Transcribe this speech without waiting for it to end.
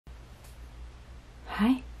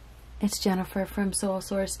Hi, it's Jennifer from Soul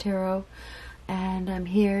Source Tarot, and I'm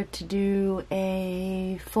here to do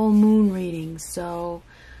a full moon reading. So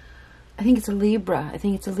I think it's a Libra. I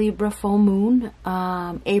think it's a Libra full moon,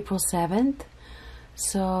 April 7th.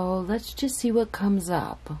 So let's just see what comes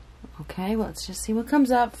up. Okay, well, let's just see what comes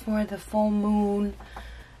up for the full moon,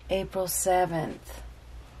 April 7th.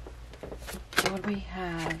 What do we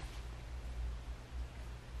have?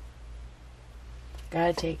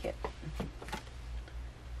 Gotta take it.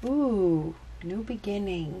 Ooh, new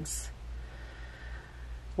beginnings.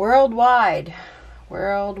 Worldwide,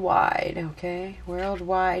 okay?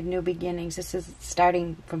 Worldwide new beginnings. This is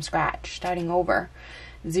starting from scratch, starting over.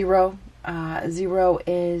 Zero. Zero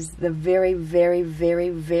is the very, very, very,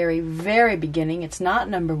 very, very beginning. It's not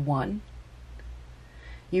number one.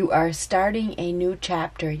 You are starting a new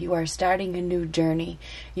chapter. You are starting a new journey.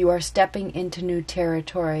 You are stepping into new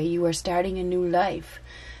territory. You are starting a new life.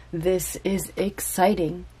 This is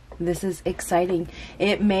exciting. This is exciting.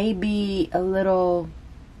 It may be a little,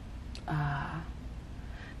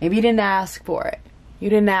 maybe you didn't ask for it.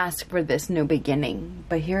 You didn't ask for this new beginning,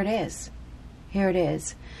 but here it is. Here it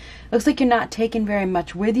is. Looks like you're not taking very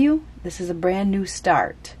much with you. This is a brand new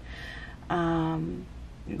start. Going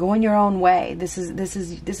your own way. This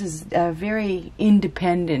is a very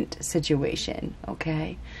independent situation,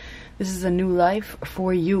 okay? This is a new life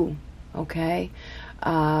for you, okay?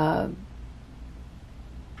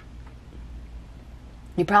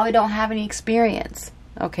 You probably don't have any experience,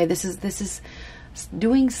 okay? This is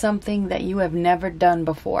doing something that you have never done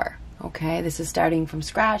before, okay? This is starting from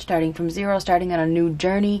scratch, starting from zero, starting on a new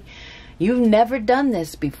journey. You've never done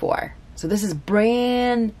this before. So this is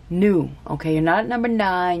brand new, okay? You're not at number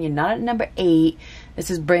 9. You're not at number 8.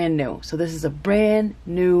 This is brand new. So this is a brand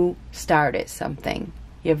new start at something.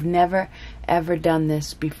 You've never, ever done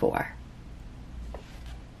this before.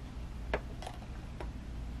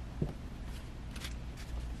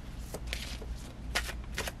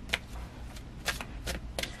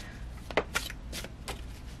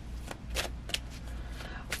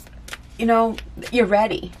 You know, you're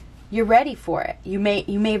ready. You're ready for it. You may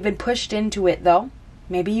have been pushed into it though.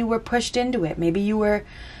 Maybe you were pushed into it. Maybe you were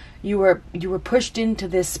pushed into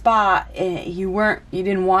this spot and you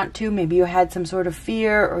didn't want to. Maybe you had some sort of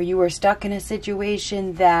fear, or you were stuck in a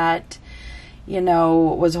situation that, you know,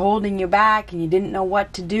 was holding you back and you didn't know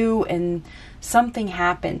what to do, and something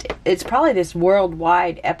happened. It's probably this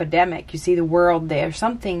worldwide epidemic. You see the world there.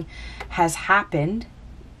 Something has happened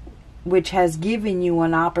which has given you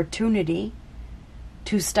an opportunity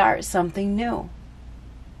to start something new.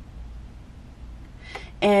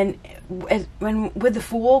 And with the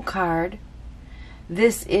Fool card,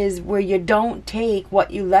 this is where you don't take what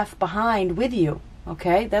you left behind with you.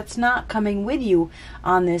 Okay, that's not coming with you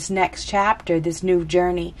on this next chapter, this new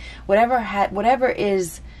journey. Whatever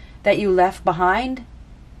is that you left behind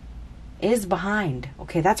is behind.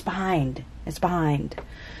 Okay, that's behind. It's behind.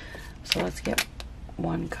 So let's get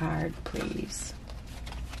one card, please.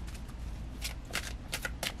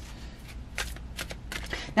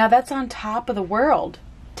 Now that's on top of the world.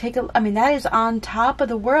 That is on top of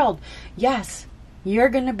the world. Yes, you're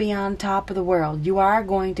going to be on top of the world. You are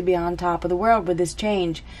going to be on top of the world with this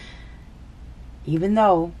change. Even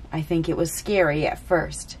though I think it was scary at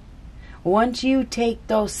first. Once you take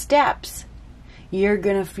those steps, you're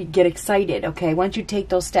going to get excited, okay? Once you take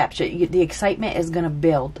those steps, the excitement is going to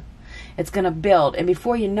build. It's going to build. And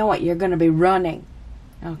before you know it, you're going to be running,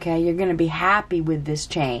 okay? You're going to be happy with this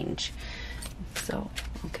change. So,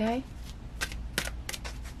 okay.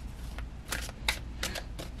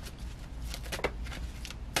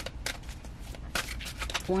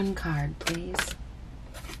 One card, please.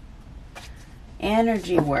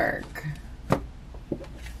 Energy work.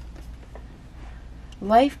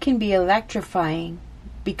 Life can be electrifying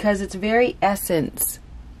because its very essence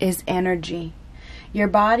is energy. Your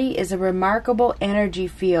body is a remarkable energy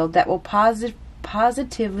field that will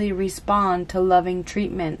positively respond to loving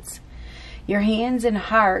treatments. Your hands and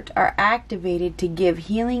heart are activated to give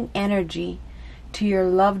healing energy to your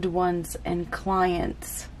loved ones and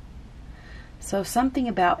clients. So something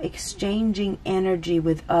about exchanging energy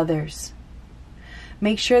with others.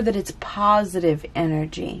 Make sure that it's positive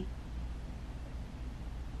energy.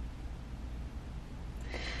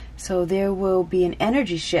 So there will be an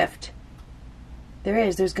energy shift.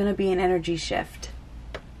 There's going to be an energy shift.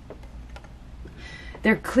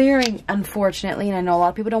 They're clearing, unfortunately, and I know a lot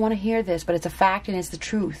of people don't want to hear this, but it's a fact and it's the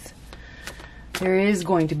truth. There is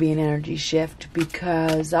going to be an energy shift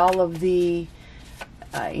because all of the,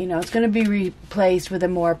 it's going to be replaced with a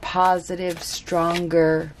more positive,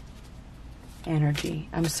 stronger energy.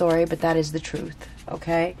 I'm sorry, but that is the truth,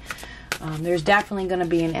 okay? There's definitely going to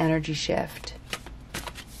be an energy shift.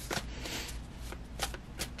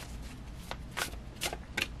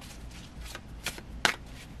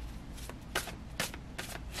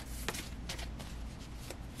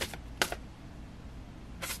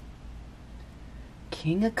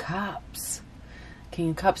 King of Cups. King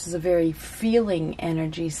of Cups is a very feeling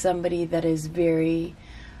energy. Somebody that is very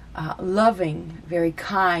loving, very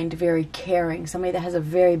kind, very caring. Somebody that has a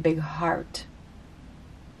very big heart.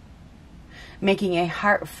 Making a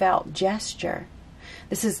heartfelt gesture.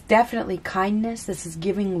 This is definitely kindness. This is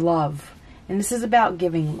giving love. And this is about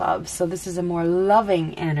giving love. So this is a more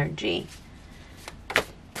loving energy.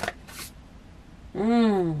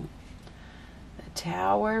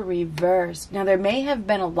 Tower reversed. Now there may have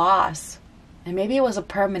been a loss, and maybe it was a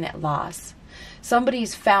permanent loss.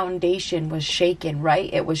 Somebody's foundation was shaken,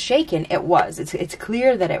 right? It was shaken. It was. It's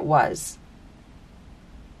clear that it was.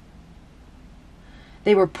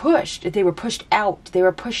 They were pushed. They were pushed out. They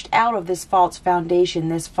were pushed out of this false foundation,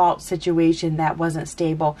 this false situation that wasn't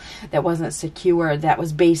stable, that wasn't secure, that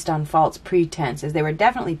was based on false pretenses. They were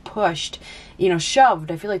definitely pushed,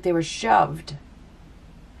 shoved. I feel like they were shoved.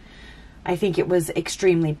 I think it was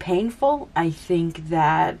extremely painful. I think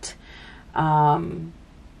that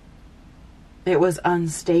it was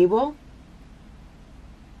unstable.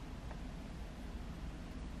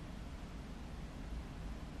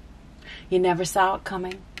 You never saw it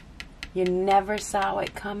coming. You never saw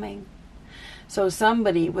it coming. So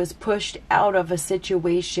somebody was pushed out of a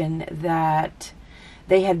situation that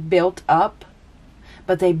they had built up,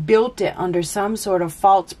 but they built it under some sort of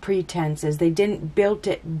false pretenses. They didn't build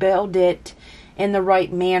it in the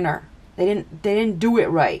right manner. They didn't do it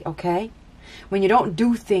right, okay? When you don't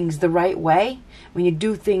do things the right way, when you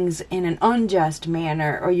do things in an unjust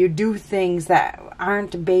manner, or you do things that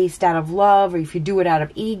aren't based out of love, or if you do it out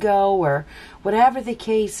of ego, or whatever the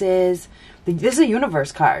case is, this is a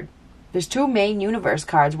universe card. There's two main universe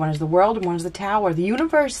cards. One is the world and one is the tower. The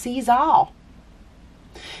universe sees all.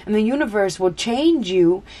 And the universe will change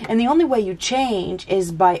you, and the only way you change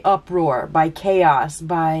is by uproar, by chaos,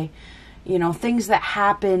 by, things that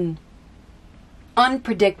happen,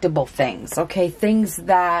 unpredictable things, okay? Things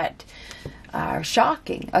that are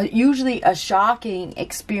shocking. Usually a shocking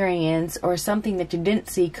experience or something that you didn't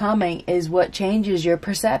see coming is what changes your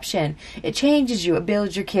perception. It changes you. It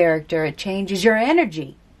builds your character. It changes your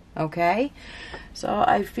energy, okay? So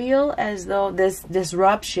I feel as though this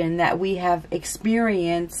disruption that we have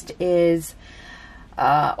experienced is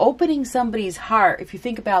opening somebody's heart. If you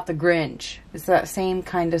think about the Grinch, it's that same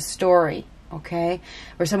kind of story, okay?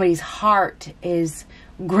 Where somebody's heart is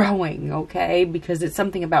growing, okay? Because it's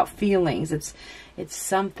something about feelings. It's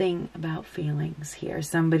something about feelings here.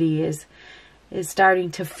 Somebody is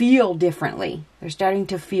starting to feel differently. They're starting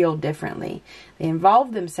to feel differently. They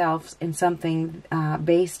involve themselves in something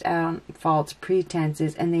based on false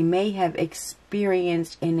pretenses, and they may have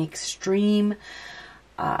experienced an extreme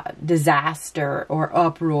disaster or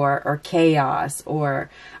uproar or chaos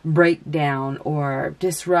or breakdown or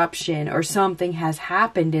disruption, or something has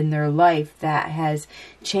happened in their life that has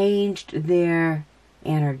changed their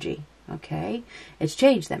energy, okay? It's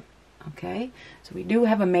changed them, okay? So we do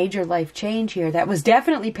have a major life change here that was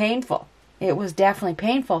definitely painful. It was definitely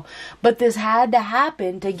painful, but this had to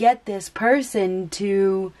happen to get this person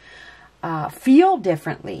to feel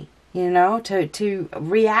differently, to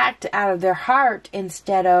react out of their heart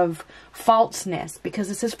instead of falseness, because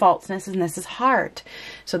this is falseness and this is heart.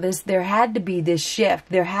 So there had to be this shift.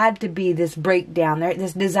 There had to be this breakdown.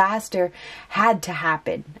 This disaster had to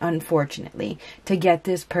happen, unfortunately, to get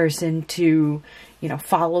this person to,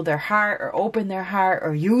 follow their heart or open their heart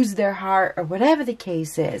or use their heart or whatever the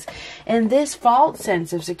case is. And this false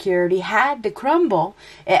sense of security had to crumble.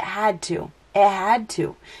 It had to. It had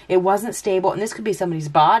to. It wasn't stable, and this could be somebody's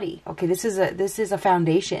body. Okay, this is a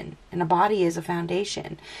foundation, and a body is a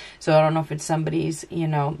foundation. So I don't know if it's somebody's,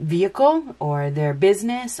 vehicle or their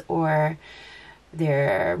business or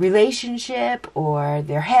their relationship or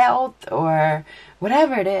their health or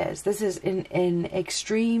whatever it is. This is an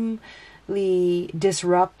extremely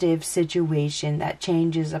disruptive situation that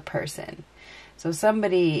changes a person. So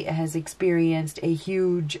somebody has experienced a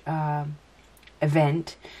huge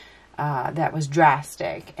event that was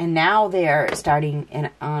drastic, and now they're starting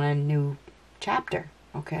on a new chapter.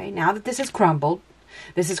 Okay, now that this has crumbled,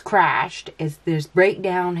 this has crashed, this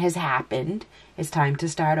breakdown has happened, it's time to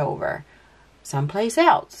start over someplace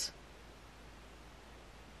else.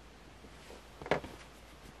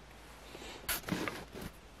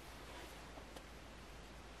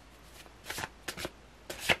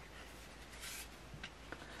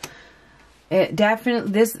 It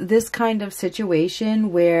definitely, this kind of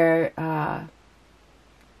situation where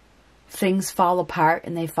things fall apart,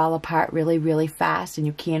 and they fall apart really, really fast, and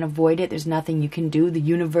you can't avoid it. There's nothing you can do. The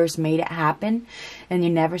universe made it happen, and you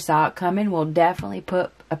never saw it coming, will definitely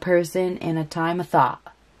put a person in a time of thought.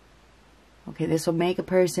 Okay, this will make a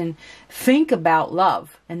person think about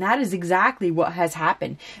love. And that is exactly what has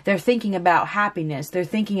happened. They're thinking about happiness. They're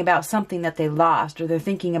thinking about something that they lost, or they're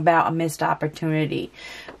thinking about a missed opportunity.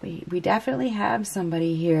 We definitely have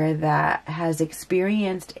somebody here that has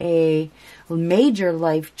experienced a major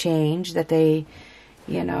life change that they,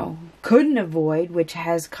 you know, couldn't avoid, which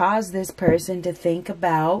has caused this person to think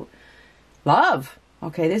about love.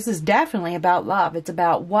 Okay, this is definitely about love. It's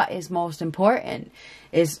about what is most important.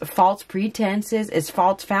 Is false pretenses, is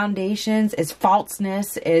false foundations, is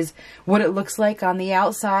falseness, is what it looks like on the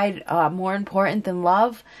outside more important than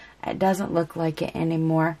love? It doesn't look like it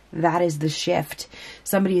anymore. That is the shift.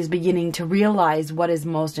 Somebody is beginning to realize what is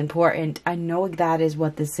most important. I know that is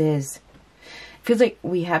what this is. It feels like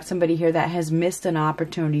we have somebody here that has missed an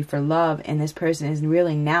opportunity for love, and this person is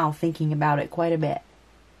really now thinking about it quite a bit.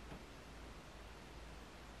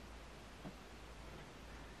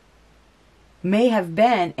 May have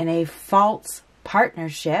been in a false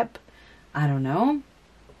partnership, I don't know,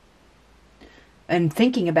 and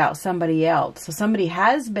thinking about somebody else. So somebody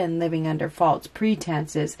has been living under false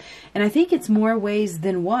pretenses, and I think it's more ways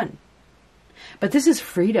than one. But this is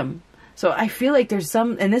freedom. So I feel like there's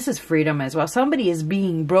some, and this is freedom as well. Somebody is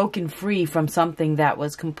being broken free from something that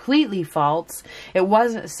was completely false. It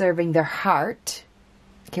wasn't serving their heart.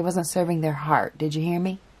 Okay, it wasn't serving their heart. Did you hear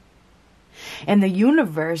me? And the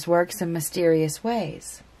universe works in mysterious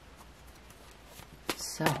ways.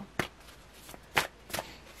 So.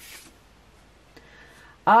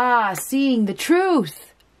 Seeing the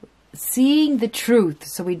truth. Seeing the truth.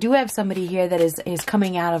 So we do have somebody here that is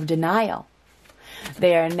coming out of denial.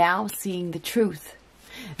 They are now seeing the truth.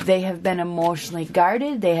 They have been emotionally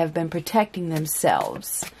guarded. They have been protecting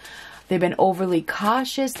themselves. They've been overly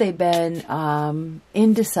cautious. They've been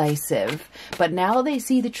indecisive. But now they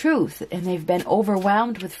see the truth, and they've been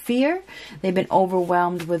overwhelmed with fear. They've been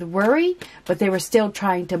overwhelmed with worry, but they were still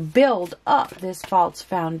trying to build up this false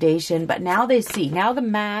foundation. But now they see. Now the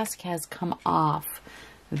mask has come off.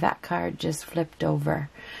 That card just flipped over.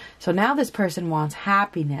 So now this person wants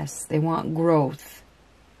happiness. They want growth.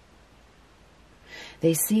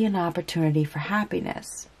 They see an opportunity for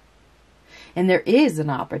happiness. And there is an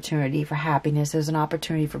opportunity for happiness. There's an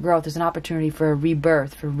opportunity for growth. There's an opportunity for a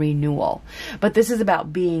rebirth, for renewal. But this is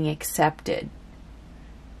about being accepted.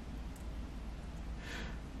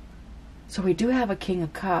 So we do have a King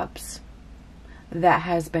of Cups that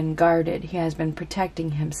has been guarded. He has been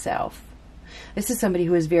protecting himself. This is somebody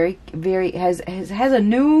who is has a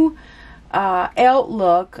new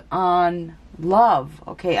outlook on love.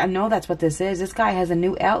 Okay, I know that's what this is. This guy has a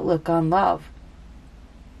new outlook on love.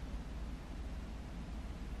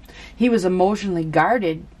 He was emotionally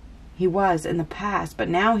guarded. He was in the past, but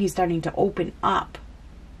now he's starting to open up.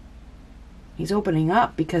 He's opening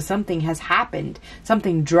up because something has happened.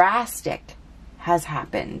 Something drastic has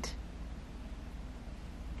happened.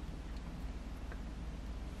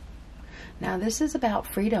 Now this is about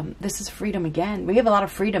freedom. This is freedom again. We have a lot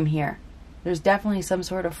of freedom here. There's definitely some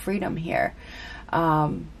sort of freedom here.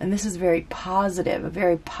 And this is very positive. A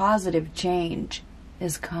very positive change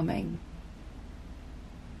is coming.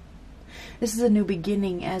 This is a new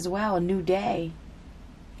beginning as well, a new day.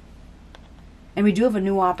 And we do have a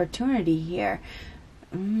new opportunity here.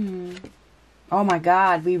 Oh my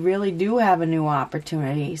God, we really do have a new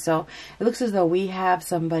opportunity. So it looks as though we have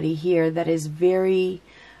somebody here that is very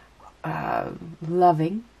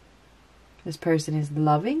loving. This person is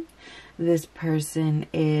loving. This person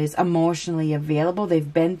is emotionally available.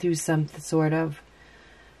 They've been through some sort of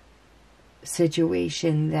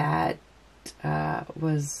situation that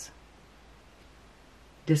was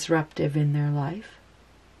disruptive in their life.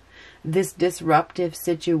 This disruptive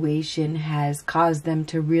situation has caused them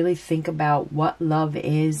to really think about what love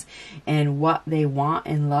is and what they want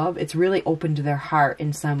in love. It's really opened their heart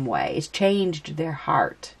in some way. It's changed their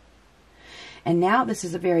heart. And now this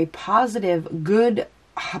is a very positive, good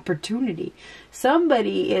opportunity.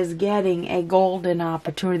 Somebody is getting a golden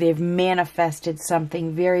opportunity. They've manifested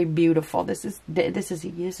something very beautiful. This is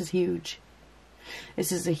huge.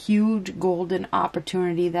 This is a huge golden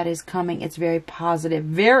opportunity that is coming. It's very positive.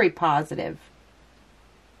 Very positive.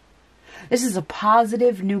 This is a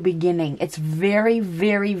positive new beginning. It's very,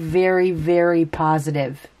 very, very, very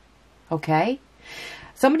positive. Okay?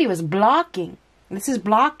 Somebody was blocking This is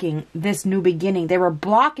blocking this new beginning. They were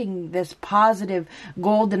blocking this positive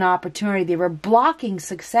golden opportunity. They were blocking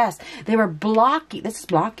success. They were blocking, this is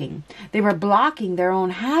blocking. They were blocking their own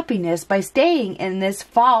happiness by staying in this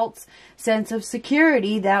false sense of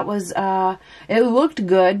security that was, it looked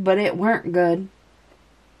good, but it weren't good.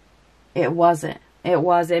 It wasn't. It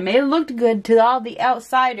wasn't. It may have looked good to all the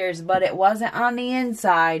outsiders, but it wasn't on the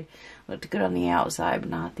inside. It looked good on the outside, but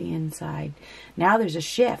not the inside. Now there's a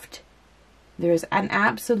shift. There's an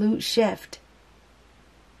absolute shift.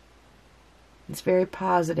 It's very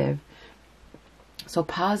positive. So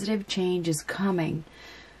positive change is coming.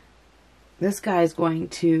 This guy is going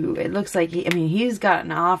to, it looks like, he's got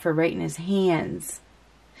an offer right in his hands.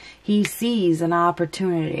 He sees an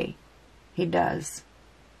opportunity. He does.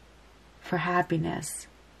 For happiness.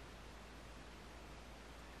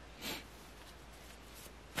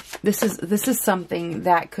 This is something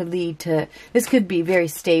that could lead to, this could be very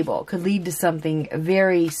stable, could lead to something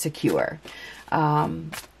very secure. Oh,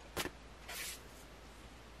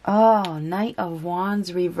 Knight of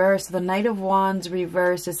Wands reverse. The Knight of Wands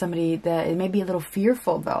reverse is somebody that it may be a little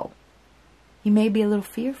fearful, though. He may be a little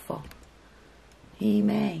fearful. He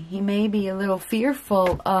may be a little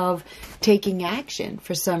fearful of taking action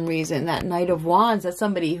for some reason. That Knight of Wands, that's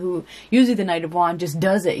somebody who, usually the Knight of Wands just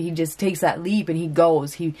does it. He just takes that leap and he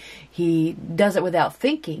goes. He does it without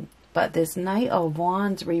thinking. But this Knight of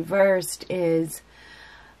Wands reversed is,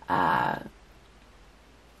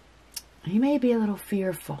 he may be a little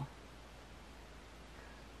fearful.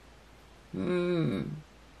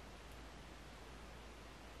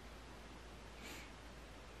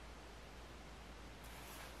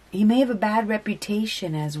 He may have a bad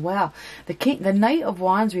reputation as well. The Knight of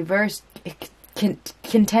Wands reversed can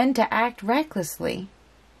tend to act recklessly.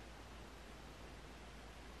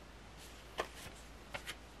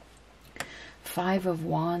 Five of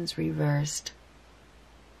Wands reversed.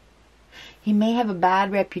 He may have a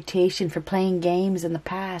bad reputation for playing games in the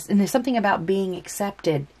past. And there's something about being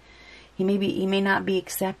accepted. He may not be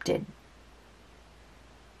accepted.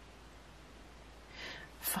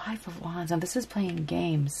 Five of Wands. Now this is playing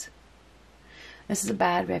games. This is a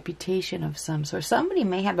bad reputation of some sort. Somebody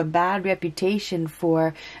may have a bad reputation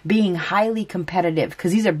for being highly competitive,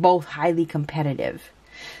 because these are both highly competitive.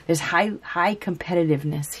 There's high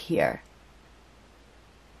competitiveness here,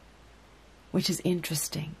 which is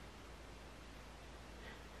interesting.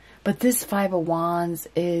 But this Five of Wands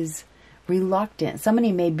is reluctant.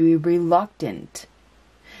 Somebody may be reluctant.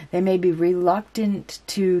 They may be reluctant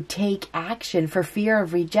to take action for fear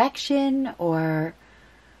of rejection or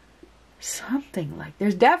something like.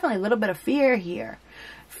 There's definitely a little bit of fear here.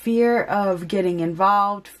 Fear of getting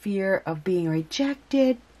involved, fear of being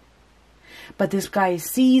rejected. But this guy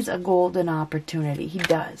sees a golden opportunity. He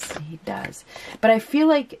does. He does. But I feel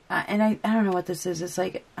like, and I don't know what this is. It's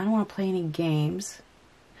like, I don't want to play any games.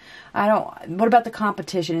 What about the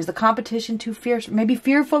competition? Is the competition too fierce? Maybe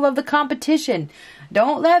fearful of the competition.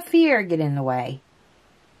 Don't let fear get in the way.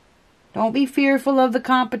 Don't be fearful of the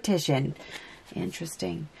competition.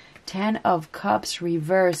 Interesting. Ten of Cups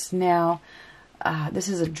reversed. Now, this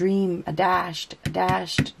is a dream, a dashed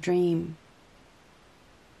dream.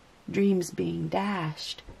 Dreams being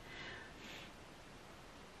dashed.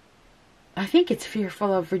 I think it's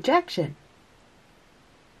fearful of rejection.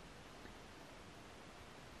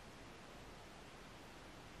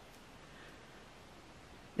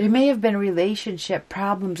 There may have been relationship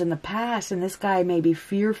problems in the past, and this guy may be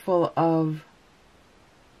fearful of...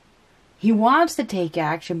 He wants to take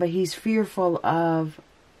action, but he's fearful of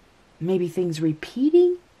maybe things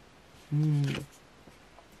repeating.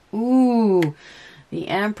 Ooh, the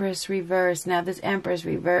Empress reversed. Now, this Empress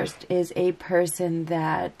reversed is a person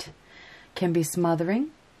that can be smothering.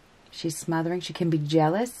 She's smothering. She can be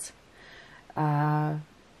jealous.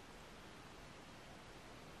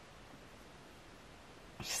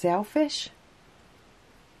 Selfish.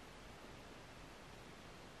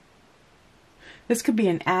 This could be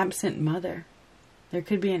an absent mother. There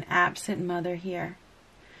could be an absent mother here.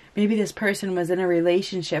 Maybe this person was in a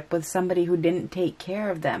relationship with somebody who didn't take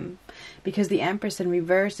care of them, because the Empress in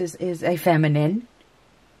reverse is a feminine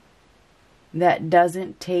that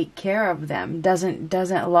doesn't take care of them, doesn't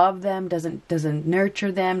love them, doesn't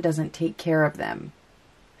nurture them, doesn't take care of them.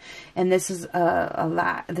 And this is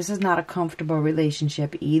this is not a comfortable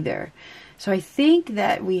relationship either. So I think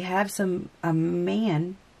that we have a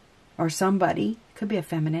man or somebody, could be a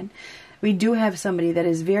feminine. We do have somebody that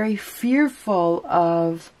is very fearful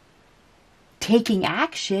of taking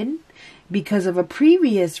action because of a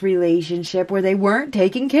previous relationship where they weren't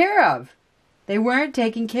taken care of. They weren't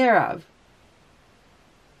taken care of.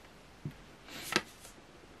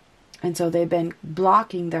 And so they've been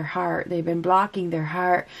blocking their heart. They've been blocking their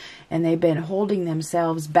heart, and they've been holding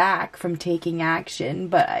themselves back from taking action.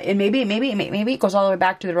 But and maybe it goes all the way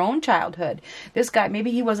back to their own childhood. This guy, maybe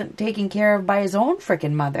he wasn't taken care of by his own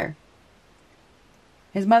freaking mother.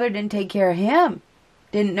 His mother didn't take care of him,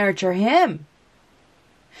 didn't nurture him.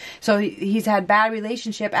 So he's had bad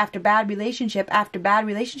relationship after bad relationship after bad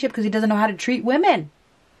relationship because he doesn't know how to treat women.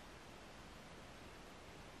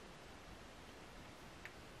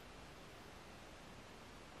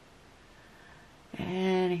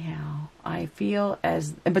 Anyhow, I feel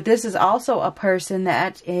but this is also a person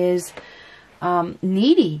that is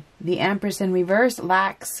needy. The Empress in reverse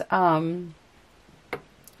lacks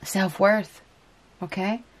self-worth.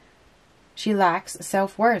 Okay? She lacks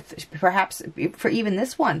self-worth. Perhaps for even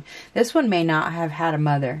this one. This one may not have had a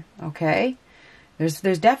mother. Okay? There's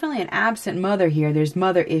definitely an absent mother here. There's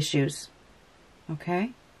mother issues.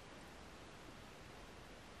 Okay?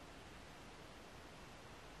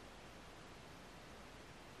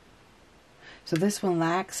 So this one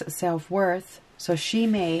lacks self-worth. So she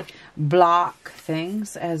may block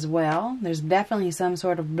things as well. There's definitely some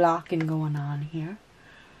sort of blocking going on here.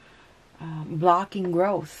 Blocking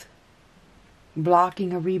growth.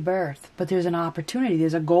 Blocking a rebirth. But there's an opportunity.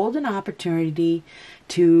 There's a golden opportunity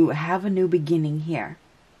to have a new beginning here.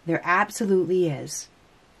 There absolutely is.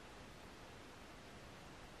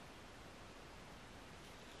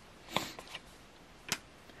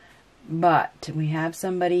 But we have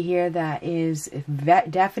somebody here that is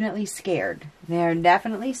definitely scared. They're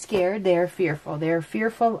definitely scared. They're fearful. They're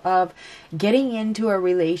fearful of getting into a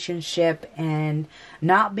relationship and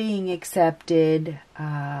not being accepted,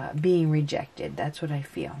 being rejected. That's what I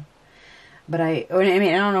feel. But I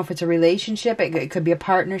mean, I don't know if it's a relationship. It could be a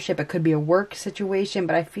partnership. It could be a work situation.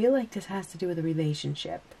 But I feel like this has to do with a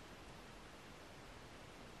relationship.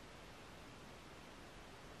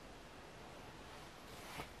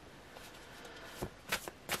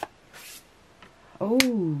 Oh,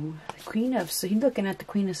 the Queen of... So he's looking at the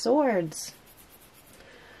Queen of Swords.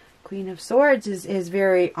 Queen of Swords is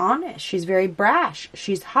very honest. She's very brash.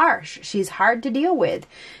 She's harsh. She's hard to deal with.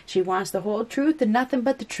 She wants the whole truth and nothing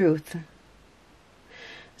but the truth.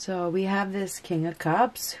 So we have this King of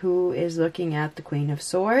Cups who is looking at the Queen of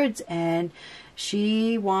Swords, and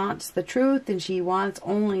she wants the truth, and she wants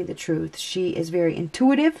only the truth. She is very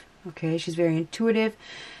intuitive. Okay, she's very intuitive.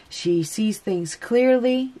 She sees things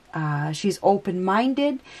clearly. She's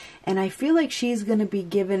open-minded. And I feel like she's going to be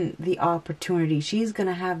given the opportunity. She's going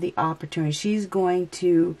to have the opportunity. She's going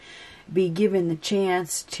to be given the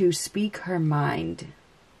chance to speak her mind.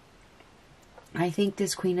 I think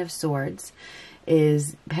this Queen of Swords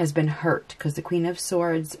has been hurt. Because the Queen of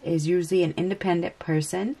Swords is usually an independent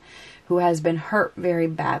person who has been hurt very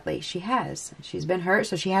badly. She's been hurt,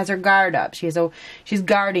 so she has her guard up. She's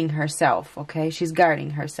guarding herself, okay? She's guarding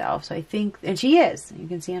herself. So I think, and she is. You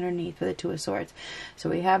can see underneath with the Two of Swords. So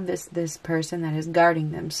we have this person that is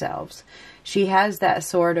guarding themselves. She has that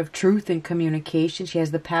sort of truth and communication. She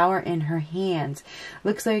has the power in her hands.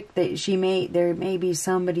 Looks like that there may be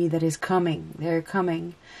somebody that is coming. They're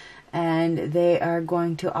coming, and they are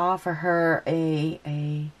going to offer her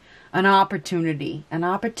an opportunity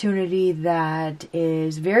that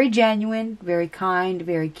is very genuine, very kind,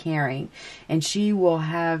 very caring. And she will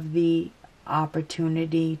have the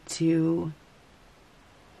opportunity to,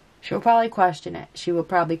 she'll probably question it. She will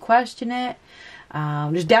probably question it.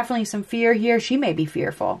 There's definitely some fear here. She may be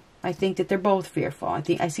fearful. I think that they're both fearful.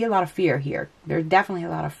 I see a lot of fear here. There's definitely a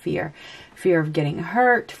lot of fear. Fear of getting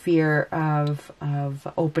hurt, fear of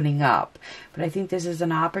opening up. But I think this is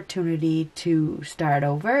an opportunity to start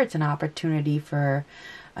over. It's an opportunity for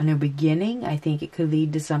a new beginning. I think it could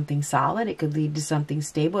lead to something solid. It could lead to something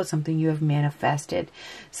stable. It's something you have manifested.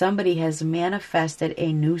 Somebody has manifested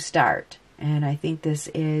a new start. And I think this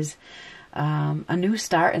is a new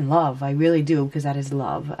start in love. I really do, because that is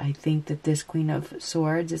love. I think that this Queen of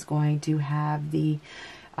Swords is going to have the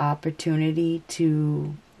opportunity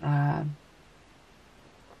to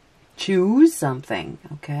choose something,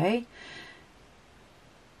 okay?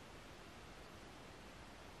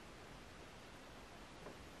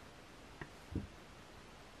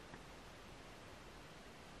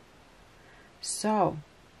 So,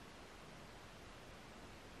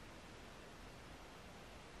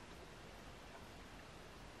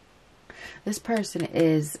 this person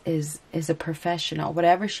is a professional.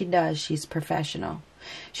 Whatever she does, she's professional.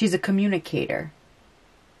 She's a communicator.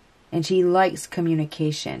 And she likes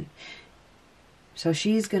communication. So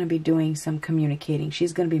she's going to be doing some communicating.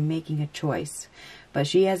 She's going to be making a choice. But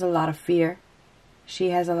she has a lot of fear.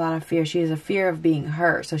 She has a lot of fear. She has a fear of being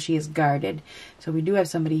hurt. So she is guarded. So we do have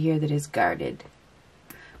somebody here that is guarded.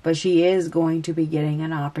 But she is going to be getting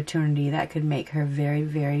an opportunity that could make her very,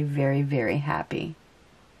 very, very, very happy.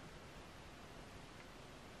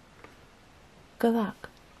 Good luck.